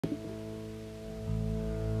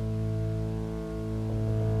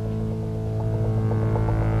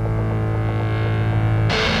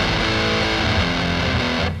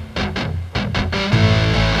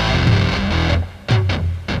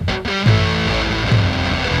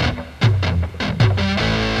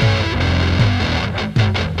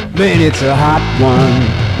Man, it's a hot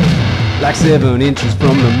one, like 7 inches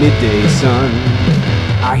from the midday sun.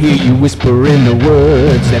 I hear you whispering the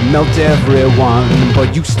words that melt everyone,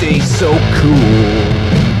 but you stay so cool.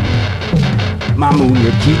 My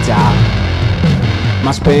muñequita,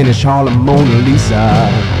 my Spanish Harlem Mona Lisa.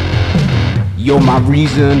 You're my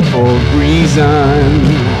reason for reason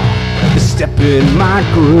to step in my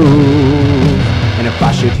groove. And if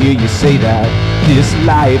I should hear you say that this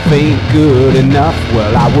life ain't good enough,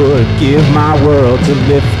 well, I would give my world to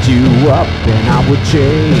lift you up, and I would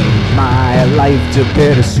change my life to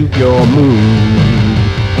better suit your mood.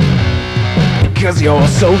 Because you're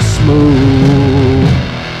so smooth,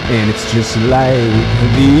 and it's just like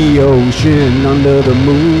the ocean under the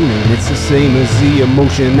moon, and it's the same as the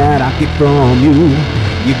emotion that I get from you.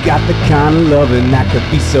 You got the kind of loving that could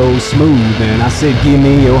be so smooth, and I said, give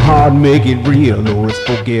me your heart, make it real, or let's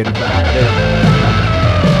forget about it.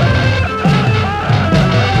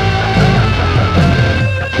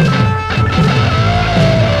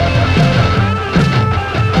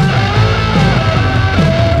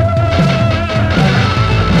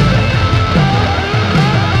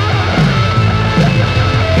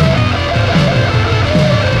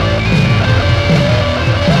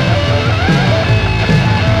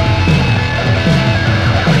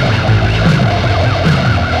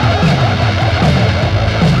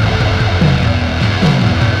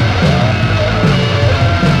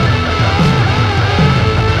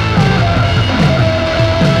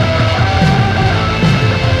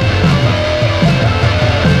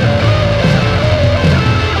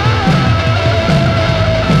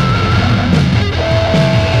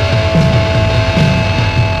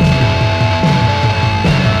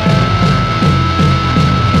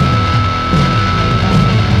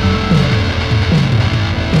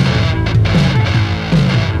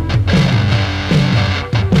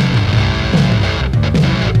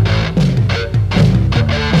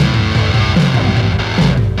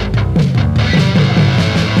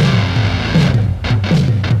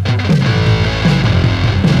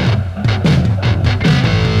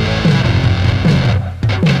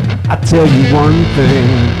 I tell you one thing,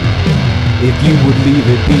 if you would leave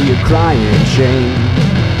it be a crying shame.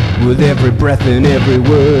 With every breath and every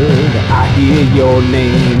word, I hear your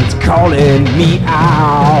name. It's calling me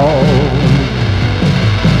out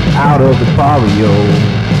of the barrio.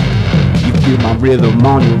 You feel my rhythm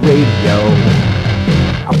on your radio.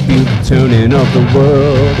 I feel the turning of the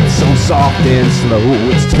world, it's so soft and slow.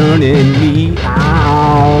 It's turning me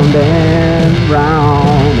round and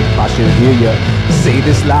round. If I should hear you say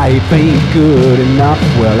this life ain't good enough,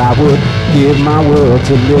 well, I would give my world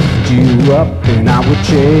to lift you up, and I would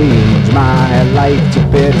change my life to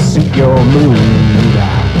better suit your mood.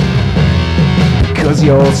 Because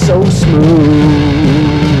you're so smooth,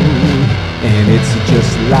 and it's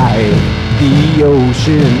just like the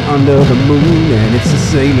ocean under the moon, and it's the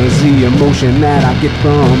same as the emotion that I get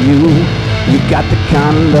from you. You got the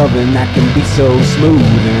kind of loving that can be so smooth,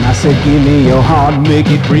 and I said, give me your heart, make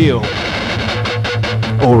it real,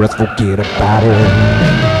 or else forget about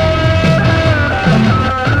it.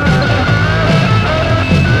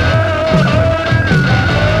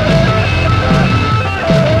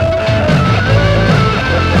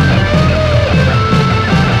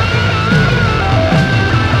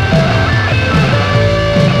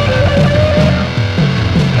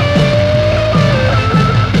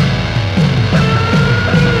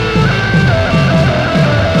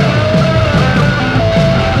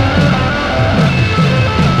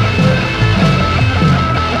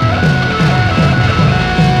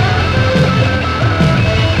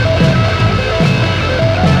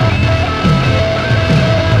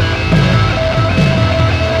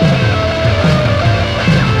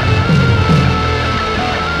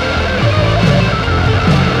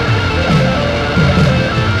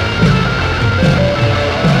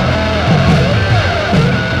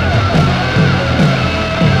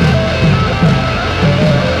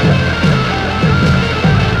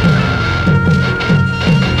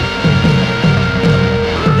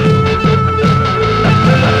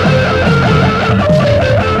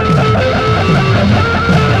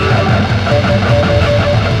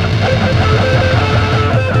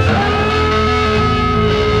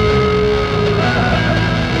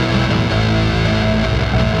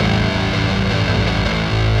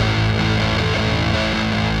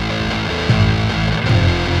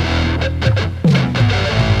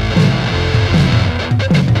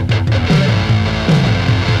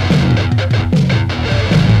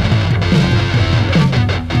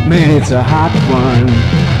 Man, it's a hot one,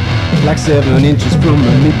 like 7 inches from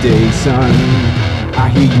the midday sun. I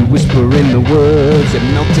hear you whispering the words that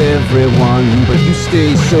melt everyone, but you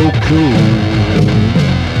stay so cool.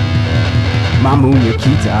 My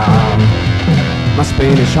muñequita, my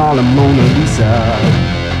Spanish Harlem Mona Lisa.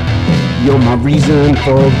 You're my reason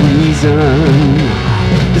for a reason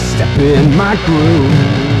to step in my groove.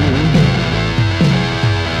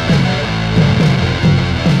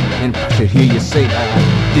 And I should hear you say that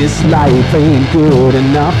this life ain't good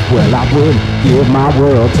enough. Well, I would give my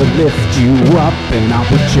world to lift you up, and I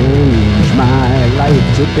would change my life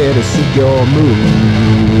to better suit your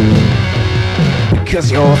mood,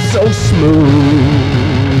 because you're so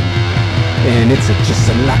smooth. And it's just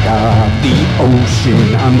like the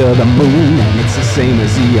ocean under the moon, and it's the same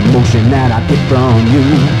as the emotion that I get from you.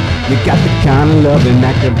 You got the kind of loving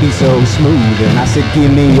that could be so smooth, and I said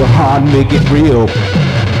give me your heart, make it real,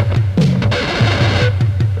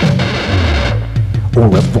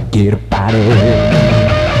 or else forget about it.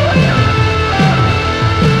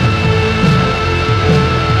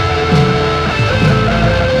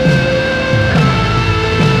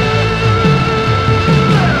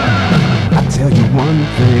 Tell you one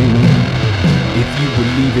thing, if you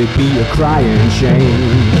believe it be a crying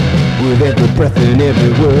shame. With every breath and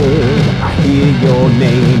every word, I hear your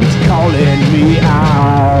name. It's calling me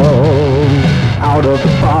out of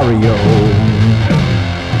the barrio.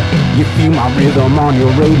 You feel my rhythm on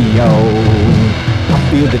your radio. I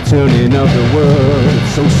feel the turning of the world,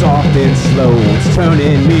 so soft and slow. It's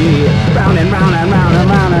turning me round and round and round and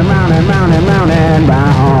round and round and round and round and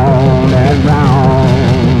round and round.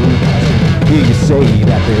 Hear you say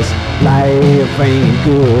that this life ain't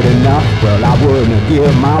good enough. Well, I wouldn't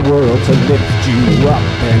give my world to lift you up,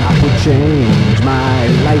 and I would change my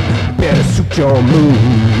life, better suit your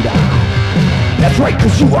mood. That's right,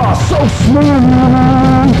 'cause you are so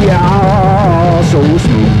smooth. Yeah, so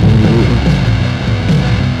smooth.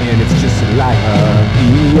 And it's just like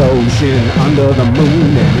the ocean under the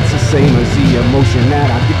moon, and it's the same as the emotion that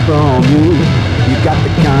I get from you. You got the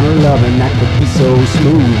kind of loving that could be so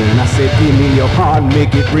smooth, and I said give me your heart,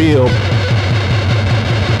 make it real,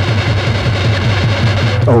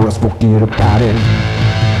 or else forget about it.